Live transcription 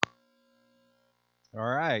All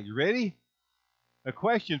right, you ready? A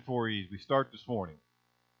question for you as we start this morning.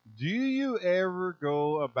 Do you ever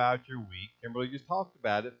go about your week, Kimberly just talked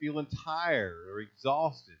about it, feeling tired or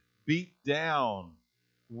exhausted, beat down,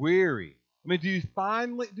 weary? I mean, do you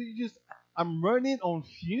just, I'm running on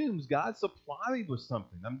fumes. God, supply me with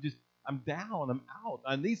something. I'm down, I'm out.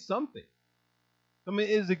 I need something. I mean,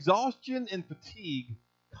 is exhaustion and fatigue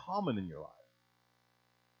common in your life?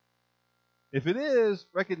 If it is,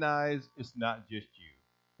 recognize it's not just you.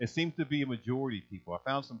 It seems to be a majority of people. I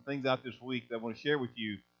found some things out this week that I want to share with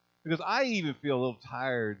you because I even feel a little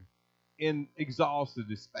tired and exhausted,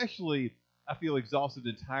 especially I feel exhausted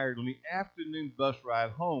and tired on the afternoon bus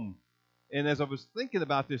ride home. And as I was thinking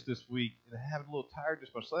about this week and having a little tiredness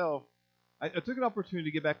myself, I took an opportunity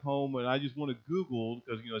to get back home and I just want to Google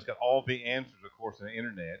because it's got all the answers, of course, on the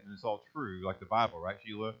internet and it's all true, like the Bible, right,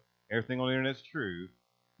 Sheila? Everything on the internet's true.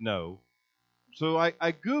 No, so I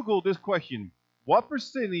Googled this question: what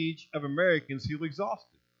percentage of Americans feel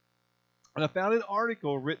exhausted? And I found an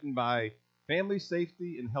article written by Family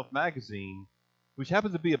Safety and Health Magazine, which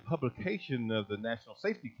happens to be a publication of the National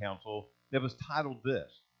Safety Council, that was titled this: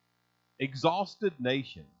 Exhausted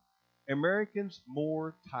Nation. Americans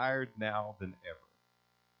more tired now than ever.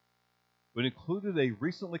 It included a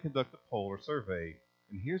recently conducted poll or survey,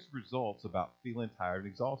 and here's the results about feeling tired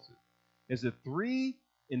and exhausted. Is that 3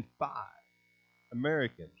 in 5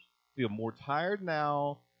 Americans feel more tired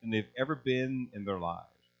now than they've ever been in their lives.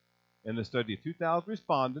 In a study of 2,000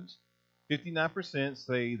 respondents, 59%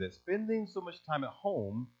 say that spending so much time at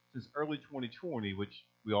home since early 2020, which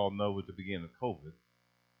we all know was the beginning of COVID,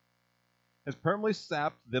 has permanently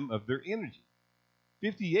sapped them of their energy.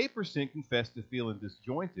 58% confess to feeling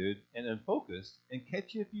disjointed and unfocused, and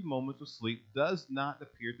catching a few moments of sleep does not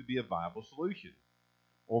appear to be a viable solution.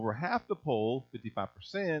 Over half the poll,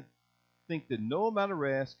 55%, think that no amount of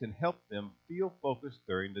rest can help them feel focused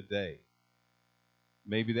during the day.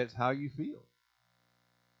 Maybe that's how you feel.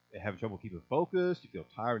 You're having trouble keeping focused, you feel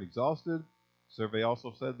tired and exhausted. Survey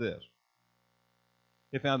also said this.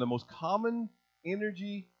 It found the most common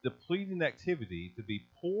energy depleting activity to be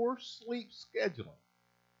poor sleep scheduling,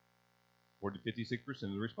 according to 56%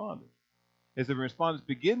 of the respondents. As the respondents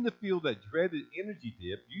begin to feel that dreaded energy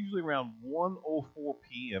dip, usually around 1:04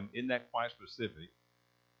 p.m., isn't that quite specific?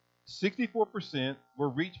 64%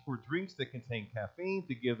 will reach for drinks that contain caffeine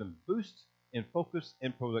to give them boosts in focus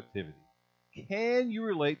and productivity. Can you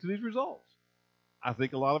relate to these results? I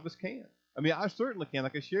think a lot of us can. I mean, I certainly can.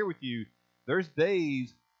 Like I share with you, there's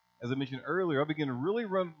days, as I mentioned earlier, I begin to really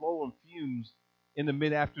run low on fumes in the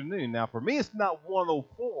mid-afternoon. Now, for me, it's not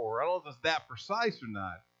 1:04. I don't know if it's that precise or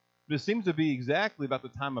not, but it seems to be exactly about the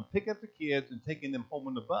time I'm picking up the kids and taking them home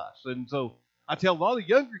on the bus. And so I tell a lot of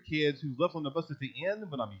younger kids who left on the bus at the end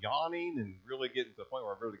when I'm yawning and really getting to the point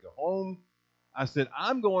where I really go home, I said,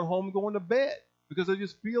 I'm going home, going to bed because I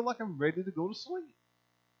just feel like I'm ready to go to sleep.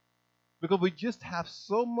 Because we just have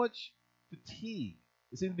so much fatigue.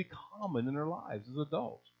 It seems to be common in our lives as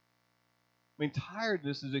adults. I mean,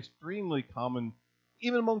 tiredness is extremely common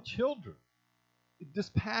even among children. This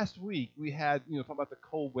past week, we had, talking about the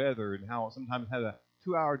cold weather and how it sometimes had a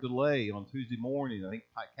 2-hour delay on Tuesday morning. I think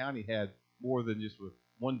Pike County had more than just with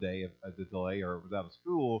one day of the delay or was out of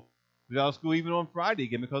school. It was out of school even on Friday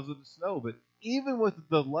again because of the snow. But even with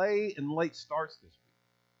the delay and late starts this week,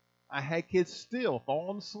 I had kids still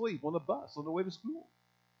falling asleep on the bus on the way to school.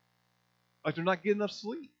 Like they're not getting enough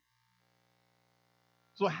sleep.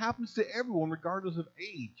 So it happens to everyone, regardless of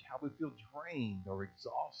age, how we feel drained or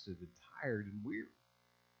exhausted and tired and weary.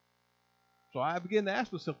 So I began to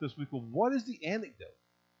ask myself this week, well, what is the antidote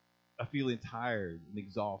of feeling tired and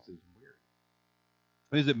exhausted and weary?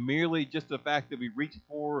 Is it merely just the fact that we reach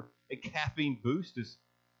for a caffeine boost, this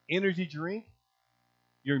energy drink,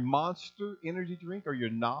 your Monster energy drink or your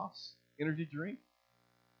NOS energy drink?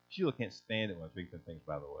 Sheila can't stand it when I drink them things,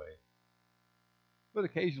 by the way. But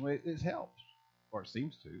occasionally it helps, or it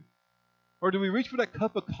seems to. Or do we reach for that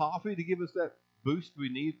cup of coffee to give us that boost we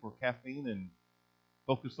need for caffeine and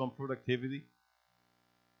focus on productivity?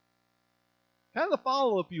 Kind of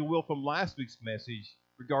follow, if you will, from last week's message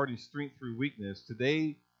regarding strength through weakness.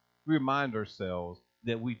 Today, we remind ourselves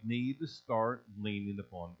that we need to start leaning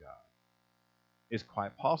upon God. It's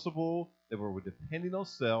quite possible that we're depending on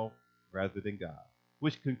self rather than God,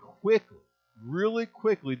 which can really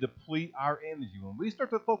quickly deplete our energy. When we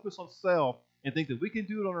start to focus on self and think that we can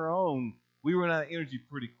do it on our own, we run out of energy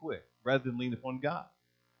pretty quick rather than lean upon God.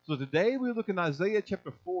 So today we look in Isaiah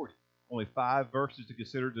chapter 40, only 5 verses to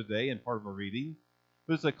consider today and part of our reading.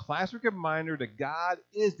 But it's a classic reminder that God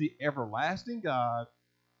is the everlasting God,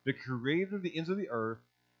 the creator of the ends of the earth,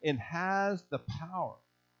 and has the power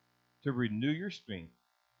to renew your strength,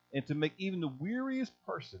 and to make even the weariest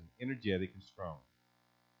person energetic and strong.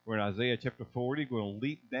 We're in Isaiah chapter 40. We're going to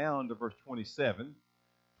leap down to verse 27.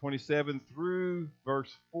 27 through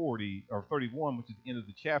verse 40 or 31, which is the end of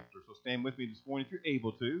the chapter. So stand with me this morning if you're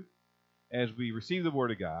able to as we receive the word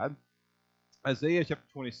of God. Isaiah chapter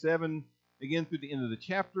 27, again through the end of the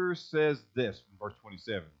chapter, says this in verse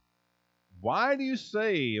 27. Why do you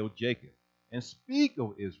say, O Jacob, and speak,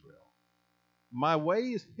 O Israel? My way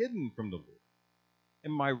is hidden from the Lord,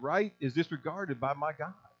 and my right is disregarded by my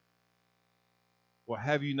God. Well,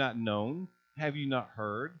 have you not known? Have you not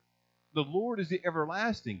heard? The Lord is the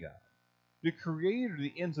everlasting God, the creator of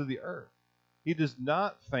the ends of the earth. He does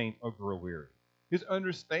not faint or grow weary. His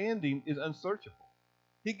understanding is unsearchable.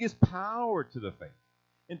 He gives power to the faint,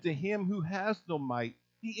 and to him who has no might,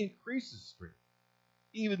 he increases strength.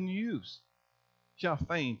 Even youths shall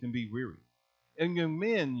faint and be weary, and young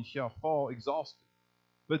men shall fall exhausted.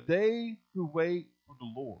 But they who wait for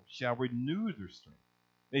the Lord shall renew their strength.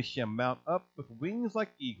 They shall mount up with wings like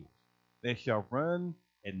eagles. They shall run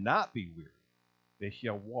and not be weary. They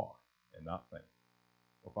shall walk and not faint.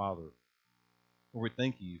 Well, Father, Lord, we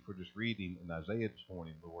thank you for this reading in Isaiah this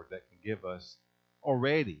morning, Lord, that can give us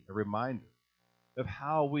already a reminder of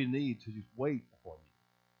how we need to just wait upon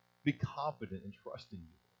you, be confident and trust in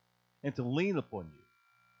you, and to lean upon you.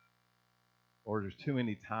 Lord, there's too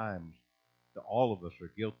many times that all of us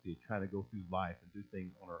are guilty of trying to go through life and do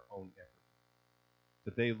things on our own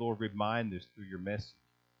effort. Today, Lord, remind us through your message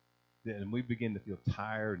that when we begin to feel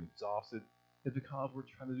tired and exhausted, it's because we're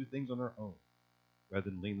trying to do things on our own rather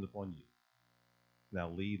than leaning upon you. Now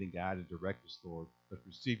lead and guide and direct us, Lord. Let's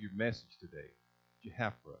receive your message today that you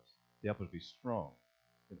have for us to help us be strong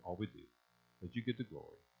in all we do. That you get the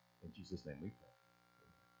glory. In Jesus' name we pray.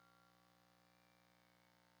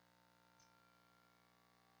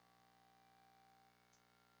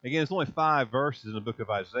 Again, it's only 5 verses in the book of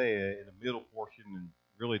Isaiah in the middle portion and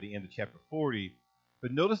really the end of chapter 40.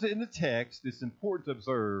 But notice that in the text, it's important to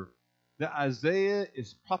observe that Isaiah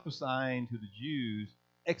is prophesying to the Jews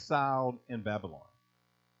exiled in Babylon.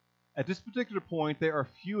 At this particular point, they are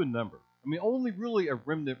few in number. I mean, only really a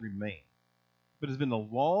remnant remain. But it's been a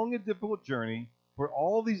long and difficult journey for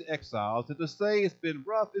all these exiles, and to say it's been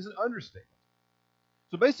rough is an understatement.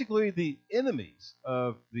 So basically, the enemies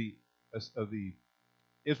of the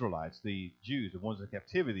Israelites, the Jews, the ones in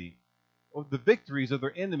captivity, or the victories of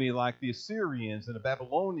their enemy, like the Assyrians and the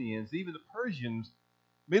Babylonians, even the Persians,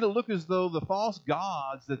 made it look as though the false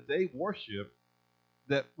gods that they worship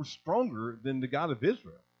that were stronger than the God of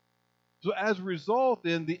Israel. So as a result,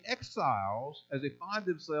 then, the exiles, as they find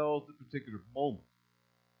themselves at a particular moment,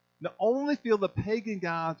 not only feel the pagan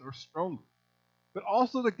gods are stronger, but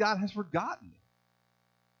also that God has forgotten them.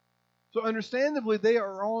 So understandably,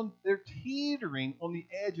 they're teetering on the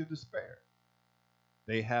edge of despair.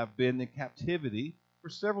 They have been in captivity for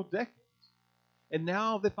several decades. And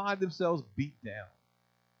now they find themselves beat down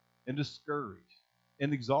and discouraged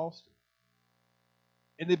and exhausted.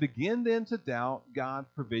 And they begin then to doubt God's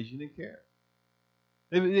provision and care.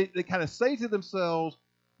 They kind of say to themselves,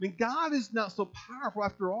 I mean, God is not so powerful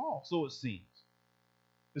after all, so it seems.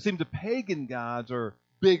 It seems the pagan gods are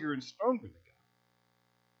bigger and stronger than God.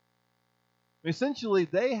 Essentially,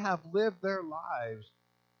 they have lived their lives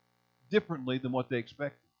differently than what they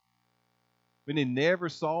expected. I mean, they never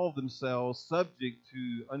saw themselves subject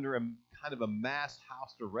to under a kind of a mass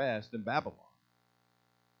house arrest in Babylon.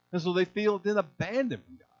 And so they feel then abandoned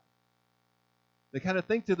from God. They kind of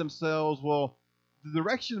think to themselves, well, the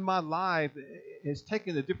direction of my life has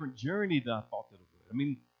taken a different journey than I thought that it would. I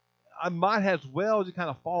mean, I might as well just kind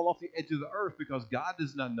of fall off the edge of the earth because God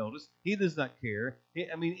does not notice. He does not care.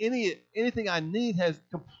 I mean, anything I need has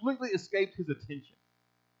completely escaped his attention.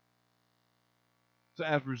 So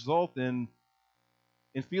as a result, then,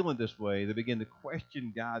 in feeling this way, they begin to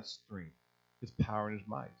question God's strength, his power, and his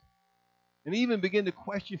might. And even begin to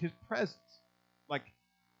question his presence. Like,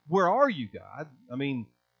 where are you, God? I mean,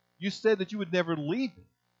 you said that you would never leave me.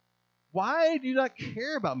 Why do you not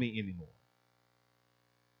care about me anymore?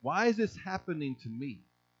 Why is this happening to me?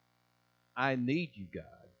 I need you, God.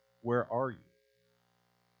 Where are you?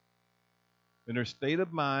 In their state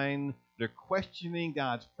of mind, they're questioning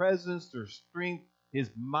God's presence, their strength, his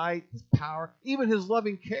might, his power, even his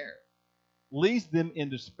loving care. Leads them in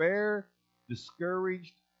despair,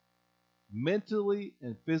 discouraged, mentally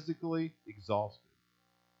and physically exhausted.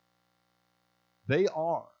 They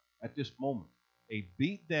are, at this moment, a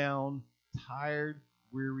beat down, tired,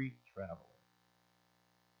 weary traveler.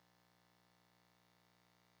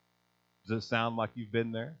 Does it sound like you've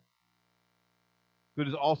been there? Could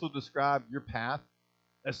it also describe your path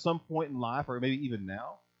at some point in life, or maybe even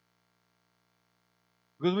now?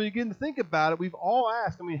 Because when you begin to think about it, we've all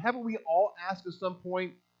asked. I mean, haven't we all asked at some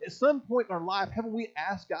point? At some point in our life, haven't we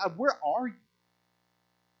asked God, where are you?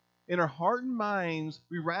 In our heart and minds,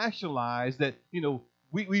 we rationalize that,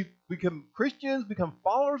 we become Christians, become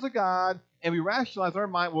followers of God, and we rationalize in our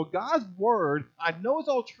mind, well, God's word, I know it's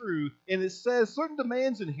all true, and it says certain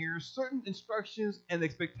demands in here, certain instructions and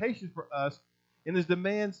expectations for us, and it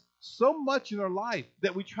demands so much in our life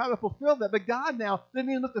that we try to fulfill that, but God now doesn't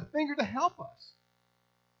even lift a finger to help us.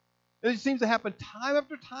 And it seems to happen time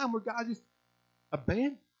after time where God just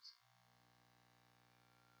abandons.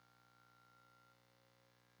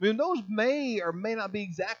 I mean, those may or may not be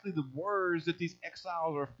exactly the words that these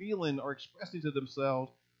exiles are feeling or expressing to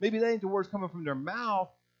themselves. Maybe they ain't the words coming from their mouth,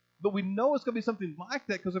 but we know it's going to be something like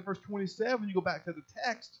that because in verse 27, you go back to the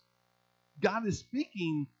text, God is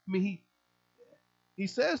speaking. I mean, he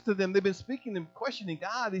says to them, they've been speaking and questioning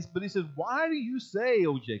God, but he says, why do you say,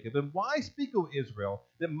 O Jacob, and why speak, O Israel,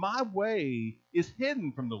 that my way is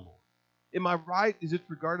hidden from the Lord, and my right is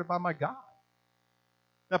disregarded by my God?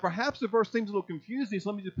 Now, perhaps the verse seems a little confusing, so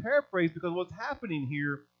let me just paraphrase, because what's happening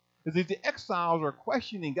here is that the exiles are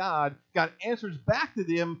questioning God. God answers back to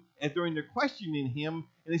them and during their questioning him,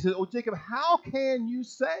 and he says, "Oh, Jacob, how can you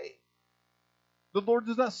say the Lord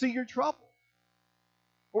does not see your trouble?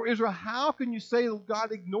 Or Israel, how can you say that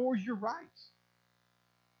God ignores your rights?"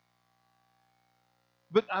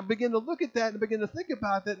 But I begin to look at that and begin to think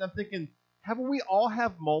about that, and I'm thinking, haven't we all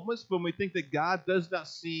have moments when we think that God does not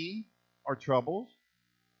see our troubles?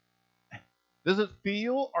 Doesn't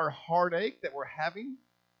feel our heartache that we're having?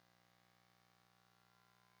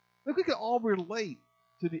 I think we can all relate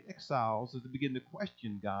to the exiles as they begin to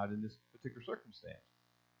question God in this particular circumstance.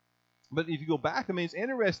 But if you go back, I mean, it's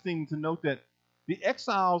interesting to note that the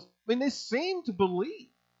exiles, I mean, they seem to believe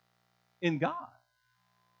in God.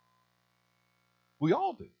 We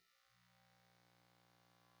all do.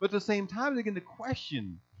 But at the same time, they begin to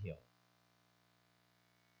question him.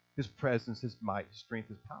 His presence, his might, his strength,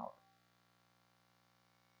 his power.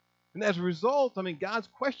 And as a result, I mean, God's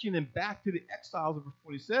questioning back to the exiles of verse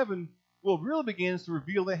 27, well, it really begins to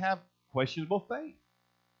reveal they have questionable faith.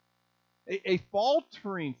 A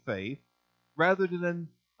faltering faith rather than an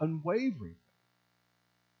unwavering faith.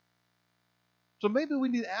 So maybe we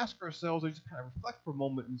need to ask ourselves, or just kind of reflect for a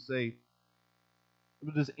moment and say,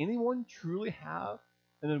 does anyone truly have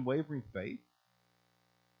an unwavering faith?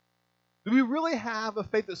 Do we really have a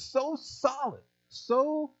faith that's so solid,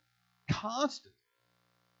 so constant,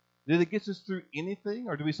 that it gets us through anything,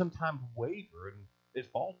 or do we sometimes waver and it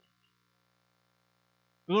falters?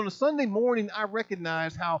 But on a Sunday morning, I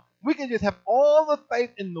recognize how we can just have all the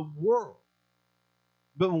faith in the world.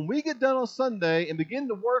 But when we get done on Sunday and begin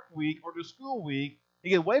the work week or the school week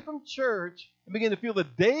and get away from church and begin to feel the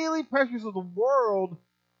daily pressures of the world,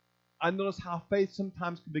 I notice how faith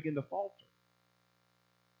sometimes can begin to falter.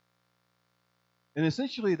 And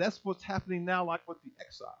essentially, that's what's happening now, like with the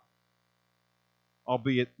exile.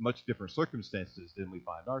 Albeit much different circumstances than we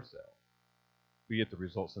find ourselves. We get the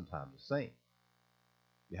result sometimes the same.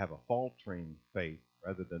 You have a faltering faith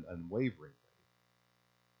rather than unwavering faith.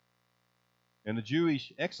 And the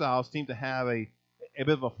Jewish exiles seem to have a bit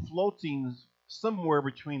of a floating somewhere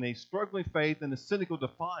between a struggling faith and a cynical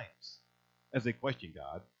defiance as they question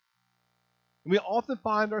God. And we often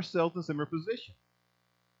find ourselves in a similar position,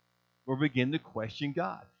 where we begin to question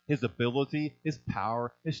God, his ability, his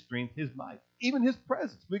power, his strength, his might, even his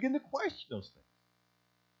presence. We begin to question those things.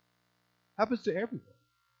 Happens to everyone.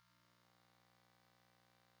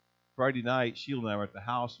 Friday night, Sheila and I were at the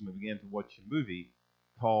house and we began to watch a movie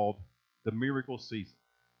called The Miracle Season.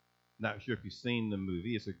 Not sure if you've seen the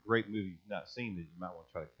movie. It's a great movie. If you've not seen it, you might want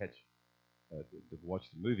to try to catch to watch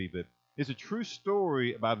the movie. But it's a true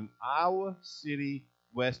story about an Iowa City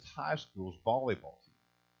West High School's volleyball team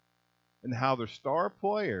and how their star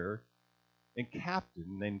player and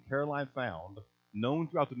captain named Caroline Found, known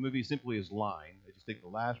throughout the movie simply as Line, they just take the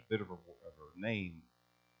last bit of her name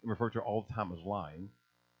and refer to her all the time as Line,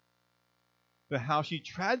 but how she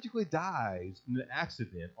tragically dies in an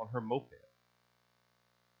accident on her moped.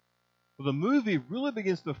 Well, the movie really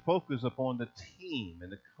begins to focus upon the team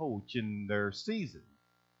and the coach and their season.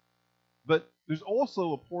 But there's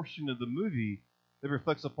also a portion of the movie that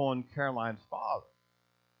reflects upon Caroline's father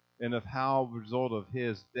and of how, as a result of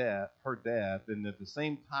her death, and at the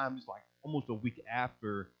same time, it's like almost a week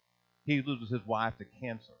after, he loses his wife to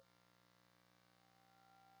cancer.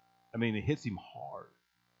 I mean, it hits him hard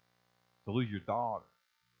to lose your daughter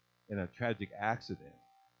in a tragic accident.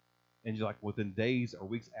 And you're like, within days or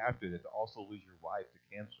weeks after that, to also lose your wife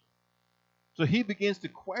to cancer. So he begins to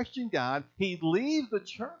question God. He leaves the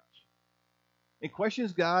church. and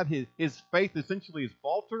questions God. His faith essentially is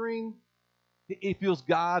faltering. He feels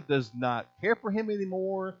God does not care for him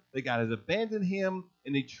anymore, that God has abandoned him,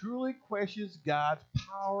 and he truly questions God's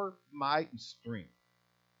power, might, and strength.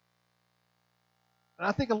 And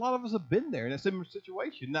I think a lot of us have been there in a similar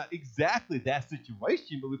situation. Not exactly that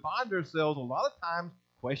situation, but we find ourselves a lot of times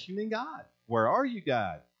questioning God. Where are you,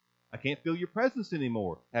 God? I can't feel your presence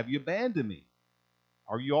anymore. Have you abandoned me?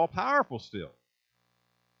 Are you all powerful still?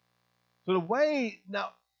 So the way,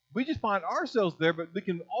 now, we just find ourselves there, but we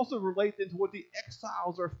can also relate into what the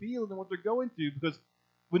exiles are feeling and what they're going through. Because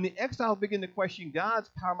when the exiles begin to question God's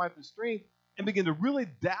power, might, and strength and begin to really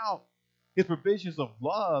doubt his provisions of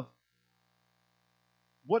love,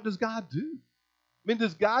 what does God do? I mean,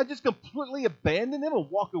 does God just completely abandon them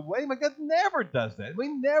and walk away? My God never does that. We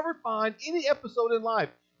never find any episode in life,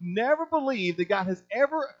 never believe that God has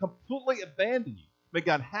ever completely abandoned you. But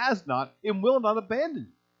God has not and will not abandon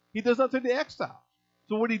you. He does not take the exiles.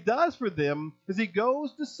 So what he does for them is he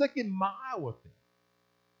goes the second mile with them.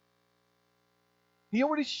 He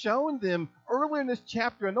already shown them earlier in this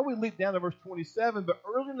chapter. I know we leap down to verse 27, but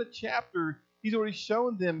earlier in the chapter, he's already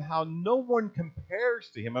shown them how no one compares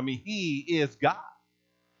to him. I mean, he is God.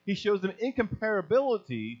 He shows them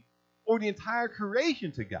incomparability or the entire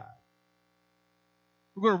creation to God.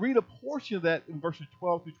 We're going to read a portion of that in verses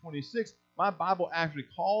 12 through 26. My Bible actually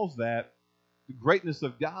calls that the greatness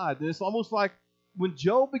of God. And it's almost like when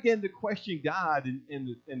Job began to question God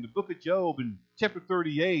in the book of Job in chapter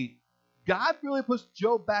 38, God really puts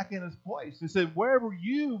Job back in his place and said, where were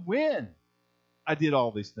you when I did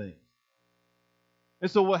all these things?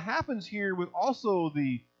 And so what happens here with also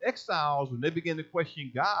the exiles when they begin to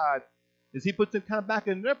question God is he puts them kind of back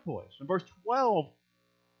in their place. In verse 12,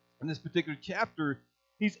 in this particular chapter,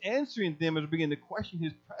 he's answering them as they begin to question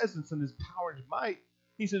his presence and his power and his might.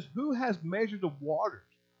 He says, who has measured the waters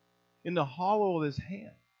in the hollow of his hand,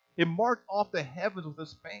 and marked off the heavens with a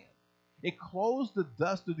span, and closed the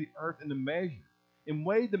dust of the earth in a measure, and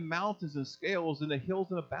weighed the mountains in scales and the hills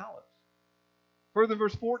in a balance? Further in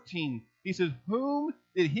verse 14, he says, whom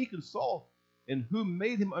did he consult, and who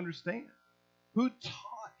made him understand? Who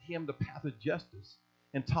taught him the path of justice,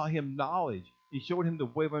 and taught him knowledge, and showed him the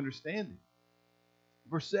way of understanding?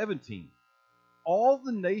 Verse 17, all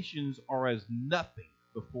the nations are as nothing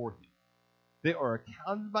before him. They are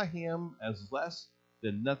accounted by him as less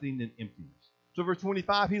than nothing and emptiness. So verse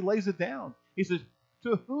 25, he lays it down. He says,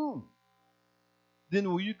 to whom then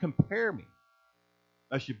will you compare me?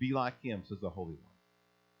 I should be like him, says the Holy One.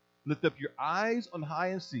 Lift up your eyes on high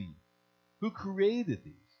and see. Who created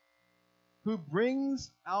these? Who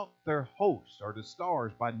brings out their hosts, or the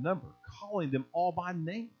stars, by number, calling them all by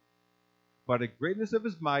name? By the greatness of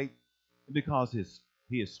his might, and because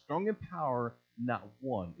he is strong in power, not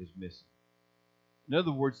one is missing. In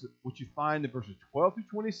other words, what you find in verses 12 through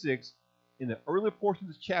 26, in the earlier portion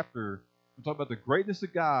of this chapter, we talk about the greatness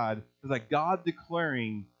of God, is like God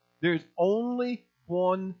declaring, there's only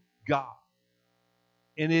one God,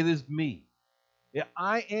 and it is me.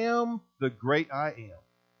 I am the great I am.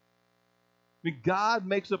 I mean, God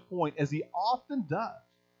makes a point, as he often does,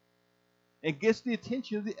 and gets the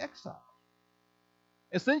attention of the exiles.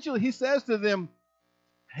 Essentially, he says to them,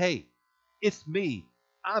 hey, it's me.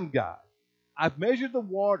 I'm God. I've measured the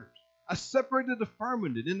waters. I separated the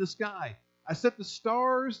firmament in the sky. I set the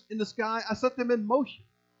stars in the sky. I set them in motion.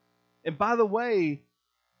 And by the way,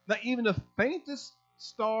 not even the faintest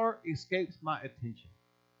star escapes my attention.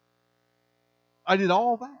 I did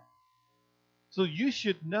all that. So you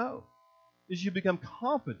should know, you should become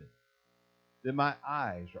confident that my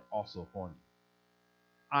eyes are also upon you.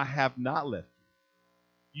 I have not left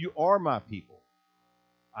you. You are my people.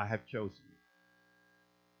 I have chosen you.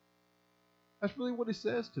 That's really what he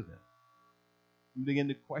says to them. And begin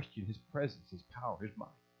to question his presence, his power, his might.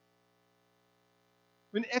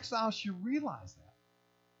 When exiles should realize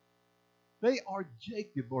that. They are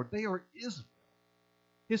Jacob, or they are Israel,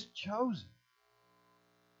 his chosen.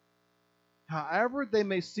 However they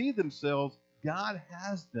may see themselves, God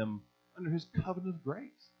has them under his covenant of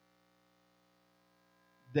grace.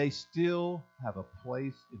 They still have a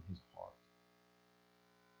place in his heart.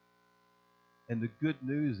 And the good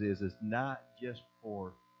news is it's not just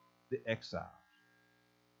for the exiles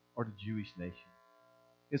or the Jewish nation.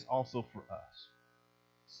 It's also for us.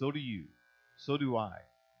 So do you. So do I.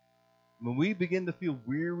 When we begin to feel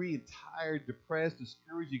weary and tired, depressed,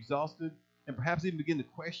 discouraged, exhausted, and perhaps even begin to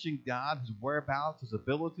question God, his whereabouts, his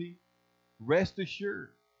ability, rest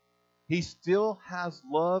assured, he still has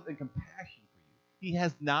love and compassion for you. He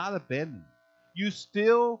has not abandoned you.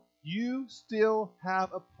 You still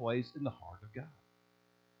have a place in the heart of God.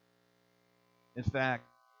 In fact,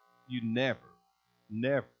 you never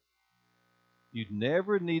Never. You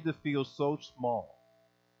never need to feel so small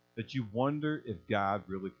that you wonder if God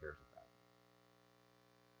really cares about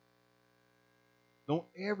you.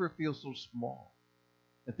 Don't ever feel so small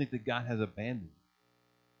and think that God has abandoned you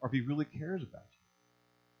or if he really cares about you.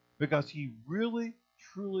 Because he really,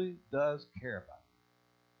 truly does care about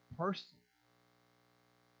you personally.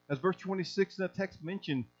 As verse 26 in the text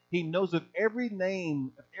mentioned, he knows of every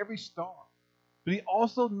name, of every star. But he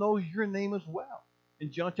also knows your name as well.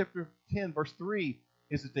 In John chapter 10, verse 3,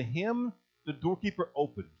 is that to him the doorkeeper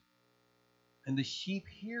opens, and the sheep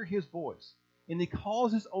hear his voice, and he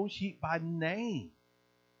calls his own sheep by name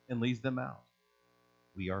and leads them out.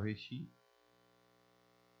 We are his sheep.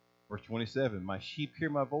 Verse 27, my sheep hear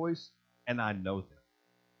my voice, and I know them,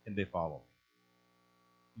 and they follow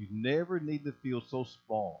me. You never need to feel so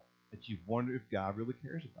small that you wonder if God really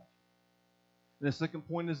cares about you. And the second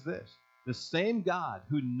point is this. The same God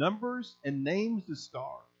who numbers and names the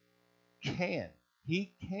stars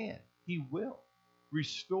he will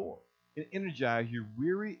restore and energize your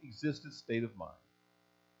weary existent state of mind.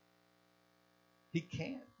 He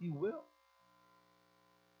will.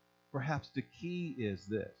 Perhaps the key is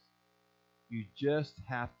this. You just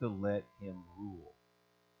have to let him rule.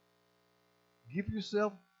 Give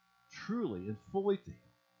yourself truly and fully to him.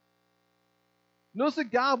 Notice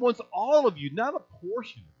that God wants all of you, not a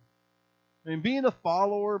portion of you. I mean, being a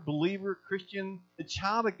follower, believer, Christian, a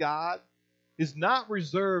child of God is not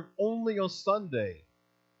reserved only on Sunday.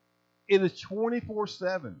 It is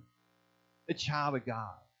 24/7 a child of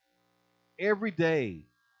God. Every day,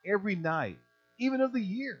 every night, even of the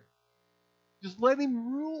year. Just let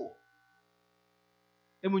him rule.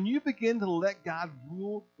 And when you begin to let God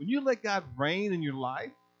rule, when you let God reign in your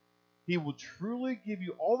life, he will truly give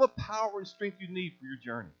you all the power and strength you need for your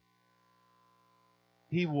journey.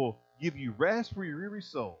 He will give you rest for your weary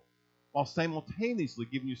soul, while simultaneously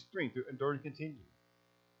giving you strength to endure and continue.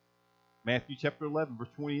 Matthew chapter 11, verse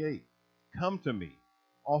 28. Come to me,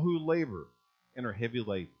 all who labor and are heavy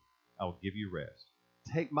laden. I will give you rest.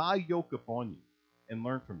 Take my yoke upon you and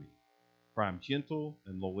learn from me, for I am gentle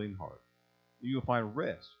and lowly in heart. You will find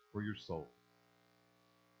rest for your soul.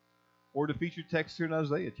 Or the featured text here in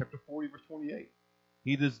Isaiah chapter 40, verse 28.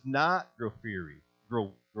 He does not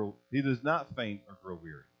he does not faint or grow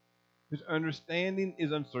weary. His understanding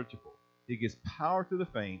is unsearchable. He gives power to the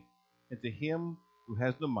faint, and to him who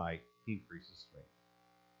has no might, he increases strength.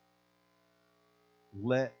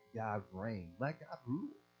 Let God reign. Let God rule.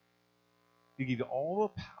 He gives you all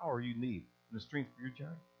the power you need and the strength for your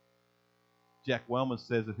journey. Jack Wellman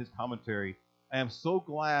says in his commentary, I am so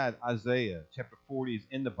glad Isaiah chapter 40 is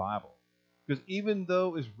in the Bible, because even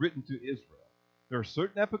though it's written to Israel, there are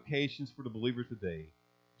certain applications for the believer today,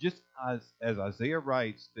 just as Isaiah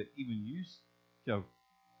writes that even you shall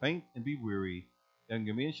faint and be weary, and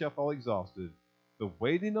your men shall fall exhausted. The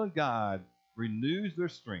waiting on God renews their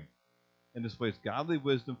strength and displays godly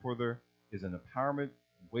wisdom for there is an empowerment,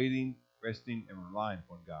 waiting, resting, and relying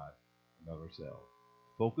upon God and not ourselves.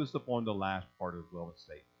 Focus upon the last part of Wellman's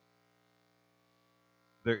statement.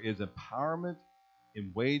 There is empowerment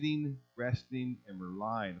in waiting, resting, and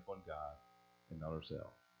relying upon God and not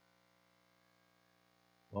ourselves.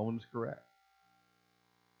 Wellman is correct.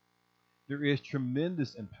 There is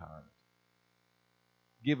tremendous empowerment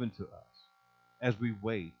given to us as we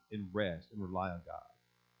wait and rest and rely on God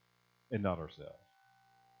and not ourselves.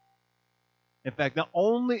 In fact, not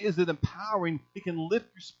only is it empowering, it can lift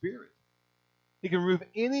your spirit. It can remove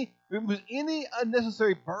any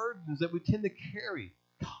unnecessary burdens that we tend to carry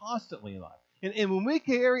constantly in life. And when we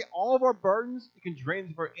carry all of our burdens, it can drain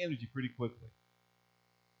us of our energy pretty quickly.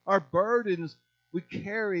 Our burdens we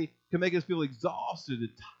carry can make us feel exhausted and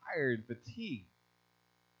tired, fatigued,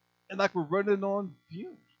 and like we're running on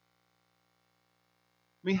fumes.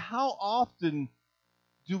 I mean, how often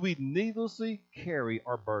do we needlessly carry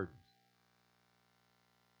our burdens?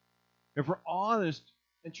 If we're honest,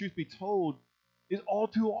 and truth be told, it's all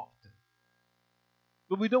too often.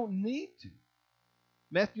 But we don't need to.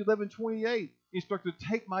 Matthew 11:28 instructed to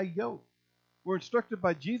take my yoke. We're instructed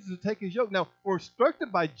by Jesus to take his yoke. Now, we're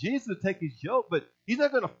instructed by Jesus to take his yoke, but he's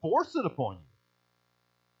not going to force it upon you.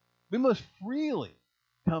 We must freely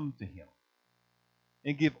come to him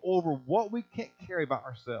and give over what we can't carry by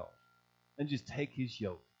ourselves and just take his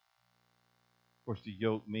yoke. Of course, the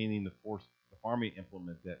yoke meaning the farming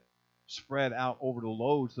implement that spread out over the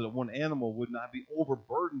load so that one animal would not be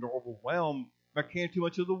overburdened or overwhelmed by carrying too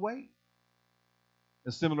much of the weight.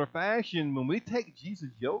 In similar fashion, when we take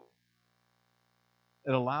Jesus' yoke,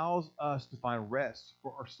 it allows us to find rest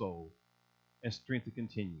for our soul and strength to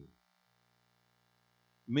continue.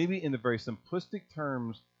 Maybe in the very simplistic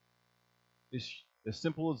terms, as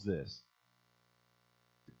simple as this: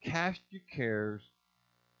 to cast your cares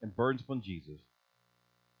and burdens upon Jesus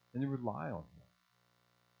and to rely on him.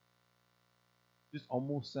 This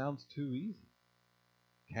almost sounds too easy.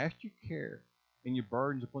 Cast your care and your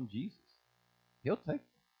burdens upon Jesus. He'll take them.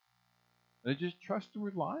 And just trust and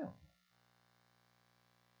rely on him.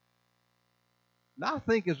 Now I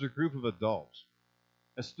think as a group of adults,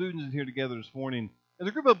 as students in here together this morning, as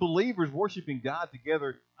a group of believers worshiping God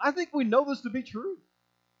together, I think we know this to be true.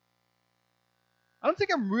 I don't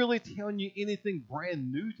think I'm really telling you anything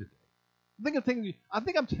brand new today. I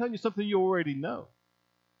think I'm telling you something you already know.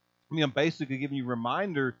 I mean, I'm basically giving you a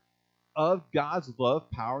reminder of God's love,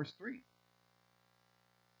 power, and strength.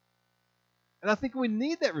 And I think we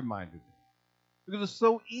need that reminder today, because it's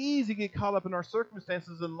so easy to get caught up in our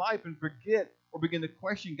circumstances in life and forget or begin to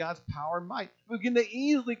question God's power and might. We begin to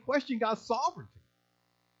easily question God's sovereignty.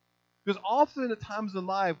 Because often at times in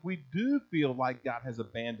life, we do feel like God has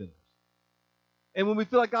abandoned us. And when we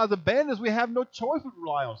feel like God's abandoned us, we have no choice but to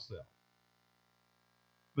rely on self.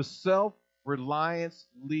 But self-reliance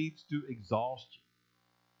leads to exhaustion.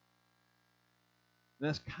 And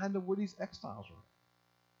that's kind of where these exiles are.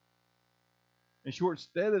 In short,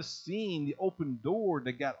 instead of seeing the open door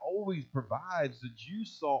that God always provides, the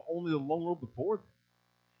Jews saw only the long road before them.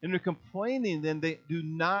 And they're complaining then they do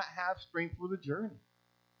not have strength for the journey.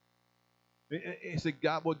 It's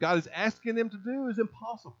that what God is asking them to do is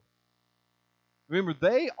impossible. Remember,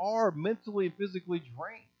 they are mentally and physically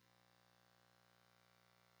drained.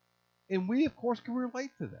 And we, of course, can relate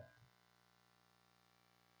to that.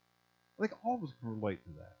 I think all of us can relate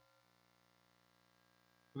to that.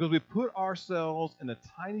 Because we put ourselves in a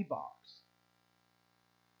tiny box.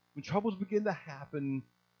 When troubles begin to happen,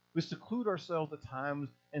 we seclude ourselves at times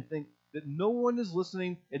and think that no one is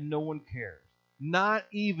listening and no one cares. Not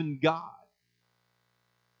even God.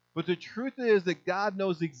 But the truth is that God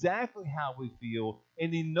knows exactly how we feel,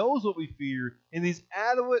 and He knows what we fear, and He's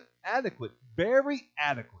adequate, very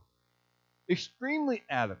adequate, extremely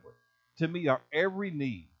adequate to meet our every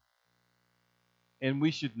need. And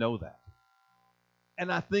we should know that.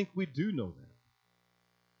 And I think we do know that.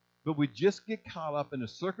 But we just get caught up in the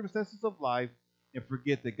circumstances of life and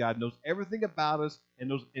forget that God knows everything about us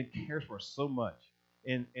and cares for us so much.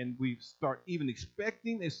 And we start even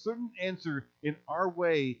expecting a certain answer in our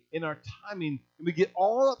way, in our timing, and we get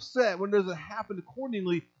all upset when it doesn't happen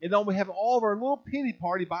accordingly, and then we have all of our little pity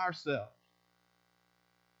party by ourselves.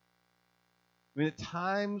 I mean, at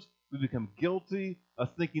times we become guilty of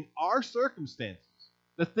thinking our circumstances,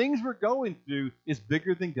 the things we're going through, is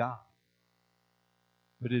bigger than God.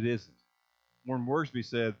 But it isn't. Warren Wiersbe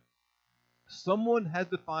said, someone has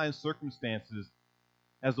defined circumstances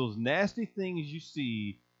as those nasty things you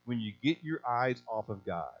see when you get your eyes off of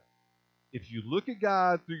God. If you look at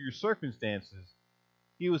God through your circumstances,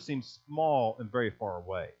 He will seem small and very far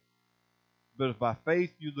away. But if by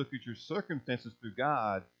faith you look at your circumstances through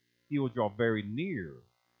God, He will draw very near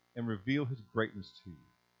and reveal His greatness to you.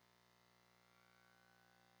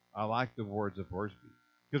 I like the words of Wiersbe,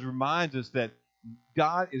 because it reminds us that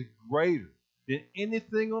God is greater than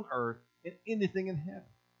anything on earth and anything in heaven.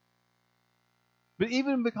 But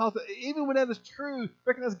even when that is true,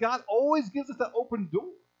 recognize God always gives us that open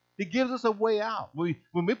door. He gives us a way out. When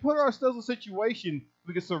we put ourselves in a situation,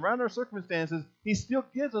 we can surround our circumstances, He still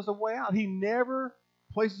gives us a way out. He never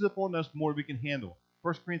places upon us more than we can handle.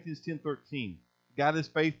 1 Corinthians 10:13. God is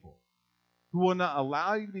faithful, who will not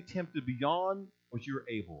allow you to be tempted beyond what you are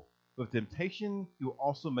able. But with temptation, He will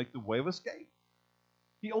also make the way of escape.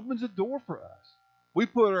 He opens a door for us. We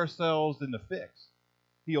put ourselves in the fix.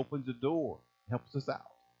 He opens a door, helps us out.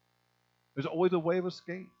 There's always a way of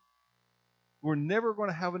escape. We're never going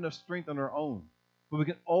to have enough strength on our own, but we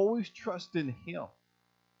can always trust in Him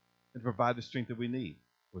and provide the strength that we need,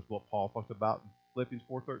 which is what Paul talked about in Philippians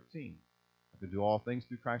 4:13. I can do all things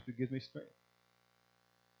through Christ who gives me strength.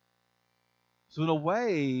 So in a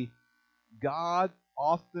way, God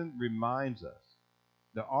often reminds us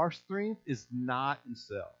that our strength is not in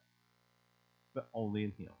self, but only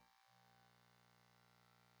in Him.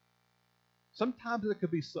 Sometimes it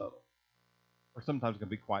could be subtle, or sometimes it can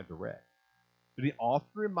be quite direct. But He often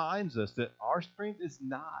reminds us that our strength is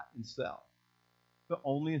not in self, but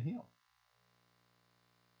only in Him.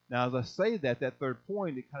 Now, as I say that third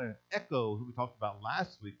point, it kind of echoes what we talked about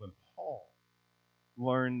last week when Paul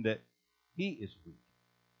learned that he is weak.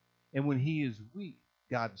 And when he is weak,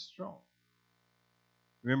 God is strong.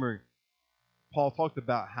 Remember, Paul talked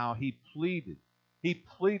about how he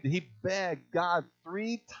begged God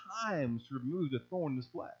 3 times to remove the thorn in his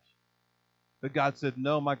flesh. But God said,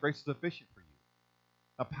 no, my grace is sufficient for you.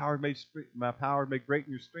 My power is made great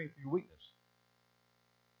in your strength, your weakness.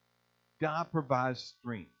 God provides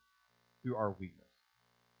strength through our weakness.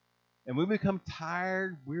 And when we become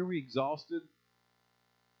tired, weary, exhausted,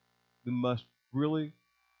 we must really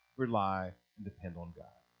rely and depend on God.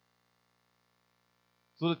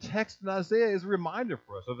 So the text in Isaiah is a reminder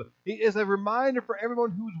for us. It is a reminder for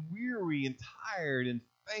everyone who's weary and tired and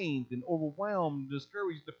faint and overwhelmed,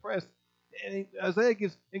 discouraged, depressed. And Isaiah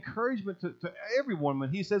gives encouragement to everyone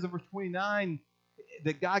when he says in verse 29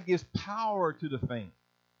 that God gives power to the faint.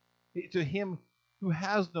 To him who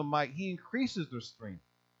has no might, he increases their strength.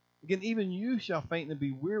 Again, even you shall faint and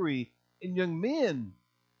be weary, and young men,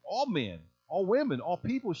 all women, all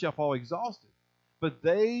people shall fall exhausted. But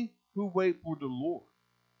they who wait for the Lord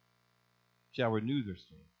shall renew their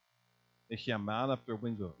strength. They shall mount up their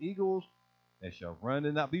wings of eagles. They shall run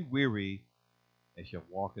and not be weary. They shall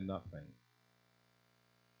walk and not faint.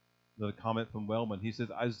 Another comment from Wellman. He says,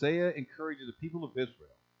 Isaiah encourages the people of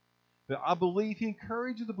Israel. But I believe he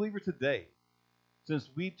encourages the believer today, since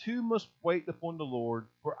we too must wait upon the Lord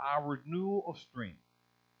for our renewal of strength.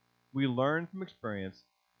 We learn from experience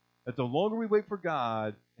that the longer we wait for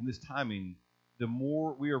God in this timing, the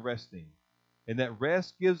more we are resting. And that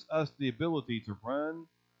rest gives us the ability to run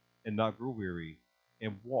and not grow weary,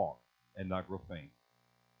 and walk and not grow faint.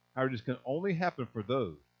 However, this can only happen for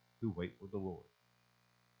those who wait for the Lord.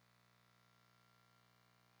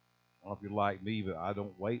 I don't know if you're like me, but I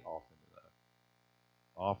don't wait often enough.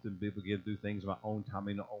 Often people get to do things in my own time,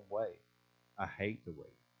 in their own way. I hate to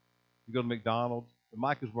wait. You go to McDonald's, if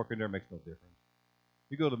Mike is working there, it makes no difference.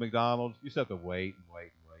 You go to McDonald's, you just have to wait and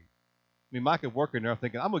wait and wait. I mean, Mike is working there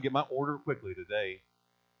thinking, I'm going to get my order quickly today.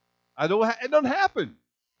 It doesn't happen.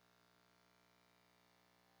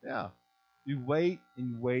 Yeah. You wait and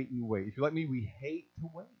you wait and you wait. If you're like me, we hate to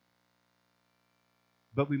wait.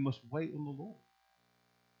 But we must wait on the Lord.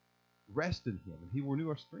 Rest in him, and he will renew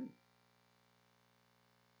our strength.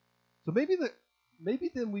 So maybe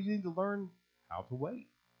then we need to learn how to wait.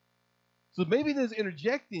 So maybe there's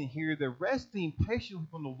interjecting here that resting patiently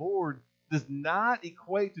on the Lord does not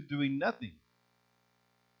equate to doing nothing.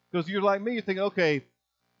 Because you're like me, you're thinking, okay,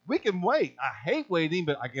 we can wait. I hate waiting,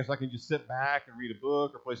 but I guess I can just sit back and read a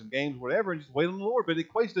book or play some games, whatever, and just wait on the Lord. But it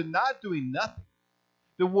equates to not doing nothing.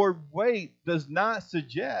 The word wait does not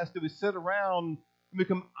suggest that we sit around and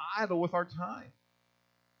become idle with our time.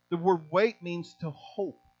 The word wait means to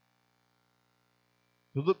hope,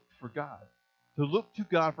 to look for God, to look to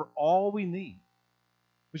God for all we need,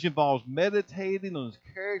 which involves meditating on his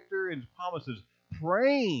character and his promises,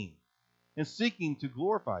 praying and seeking to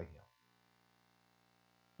glorify him.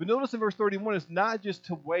 But notice in verse 31, it's not just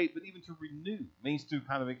to wait, but even to renew. It means to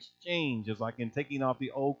kind of exchange, as like in taking off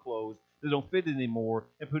the old clothes that don't fit anymore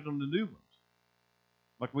and put on the new ones.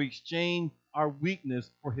 Like we exchange our weakness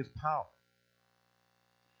for his power.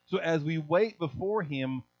 So as we wait before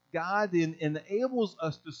him, God then enables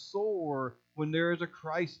us to soar when there is a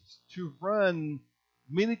crisis, to run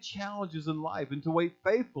many challenges in life, and to wait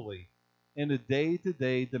faithfully in the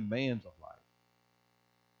day-to-day demands of life.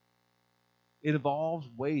 It involves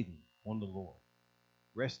waiting on the Lord,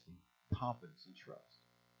 resting, confidence, and trust.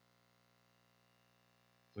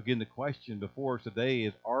 So again, the question before us today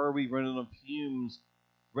is, are we running on fumes,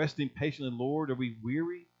 resting patiently in the Lord? Are we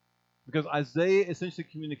weary? Because Isaiah essentially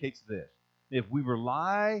communicates this. If we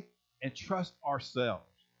rely and trust ourselves,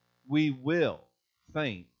 we will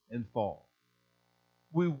faint and fall.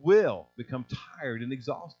 We will become tired and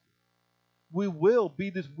exhausted. We will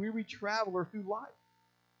be this weary traveler through life.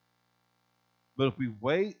 But if we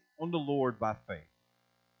wait on the Lord by faith,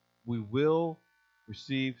 we will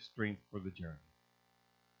receive strength for the journey.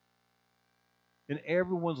 And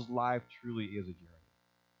everyone's life truly is a journey.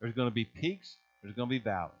 There's going to be peaks, there's going to be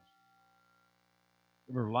valleys.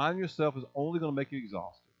 And relying on yourself is only going to make you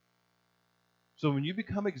exhausted. So when you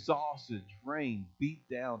become exhausted, drained, beat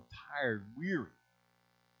down, tired, weary,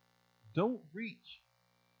 don't reach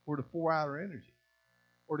for the 4-hour energy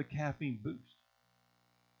or the caffeine boost.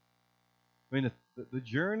 I mean, the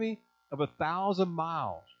journey of 1,000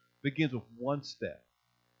 miles begins with one step.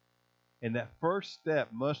 And that first step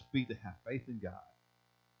must be to have faith in God,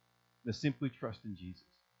 to simply trust in Jesus.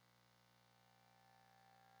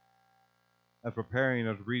 As preparing,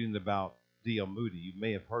 I was reading about D.L. Moody. You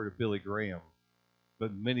may have heard of Billy Graham,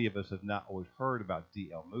 but many of us have not always heard about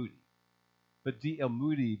D.L. Moody. But D.L.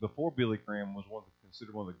 Moody, before Billy Graham, was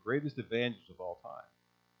considered one of the greatest evangelists of all time,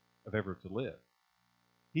 of ever to live.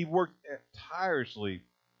 He worked tirelessly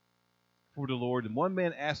for the Lord. And one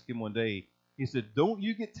man asked him one day, he said, "Don't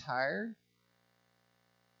you get tired?"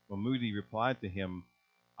 Well, Moody replied to him,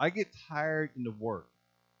 "I get tired in the work,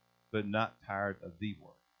 but not tired of the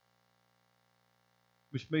work."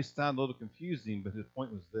 which may sound a little confusing, but his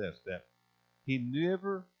point was this, that he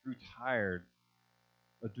never grew tired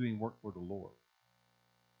of doing work for the Lord.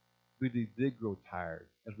 But he did grow tired,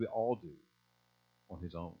 as we all do, on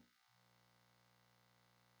his own.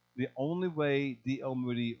 The only way D.L.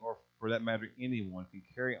 Moody, or for that matter anyone, can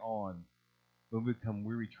carry on when we become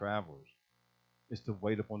weary travelers is to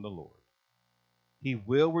wait upon the Lord. He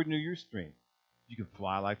will renew your strength. You can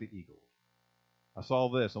fly like the eagles. I saw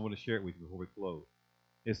this. I want to share it with you before we close.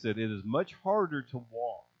 It said, it is much harder to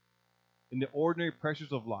walk in the ordinary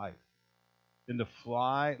pressures of life than to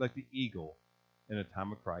fly like the eagle in a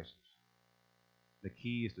time of crisis. The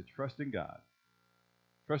key is to trust in God,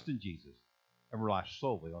 trust in Jesus, and rely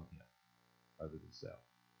solely on him rather than self.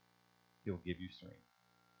 He'll give you strength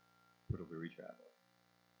for the weary traveler.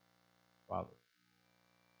 Father,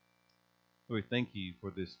 so we thank you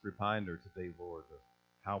for this reminder today, Lord, of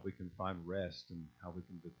how we can find rest and how we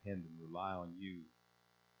can depend and rely on you.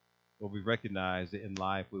 Lord, we recognize that in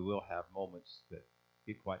life we will have moments that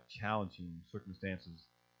get quite challenging. Circumstances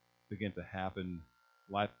begin to happen.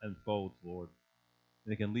 Life unfolds, Lord.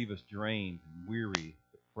 And it can leave us drained and weary,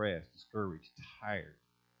 depressed, discouraged, tired.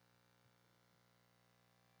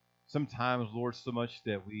 Sometimes, Lord, so much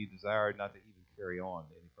that we desire not to even carry on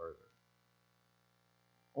any further.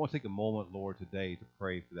 I want to take a moment, Lord, today to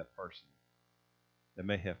pray for that person that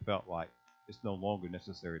may have felt like it's no longer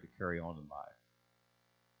necessary to carry on in life.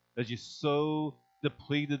 That you're so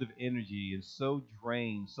depleted of energy and so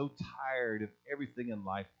drained, so tired of everything in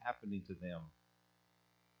life happening to them.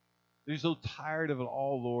 They're so tired of it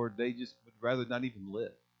all, Lord, they just would rather not even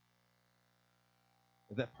live.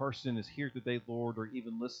 If that person is here today, Lord, or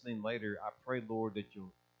even listening later, I pray, Lord, that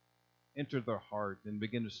you'll enter their heart and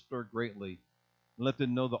begin to stir greatly and let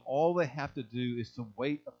them know that all they have to do is to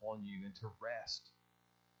wait upon you and to rest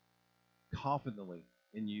confidently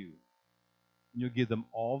in you. And you'll give them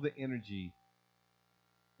all the energy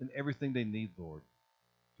and everything they need, Lord,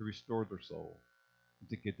 to restore their soul and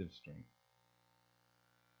to give them strength.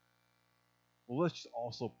 Well, let's just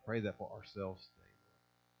also pray that for ourselves today,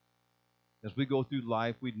 Lord. As we go through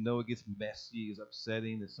life, we know it gets messy, it's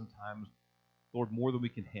upsetting, it's sometimes, Lord, more than we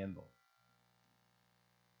can handle.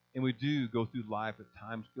 And we do go through life at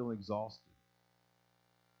times feeling exhausted.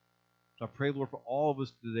 So I pray, Lord, for all of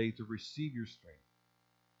us today to receive your strength,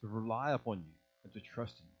 to rely upon you, and to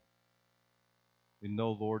trust in you. We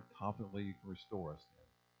know, Lord, confidently you can restore us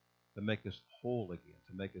then, to make us whole again,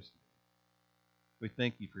 to make us new. We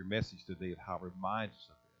thank you for your message today of how it reminds us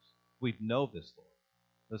of this. We know this, Lord.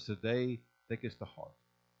 Let's today take us to heart.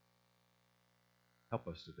 Help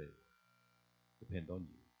us today, Lord. Depend on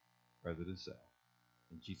you rather than self.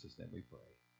 In Jesus' name we pray.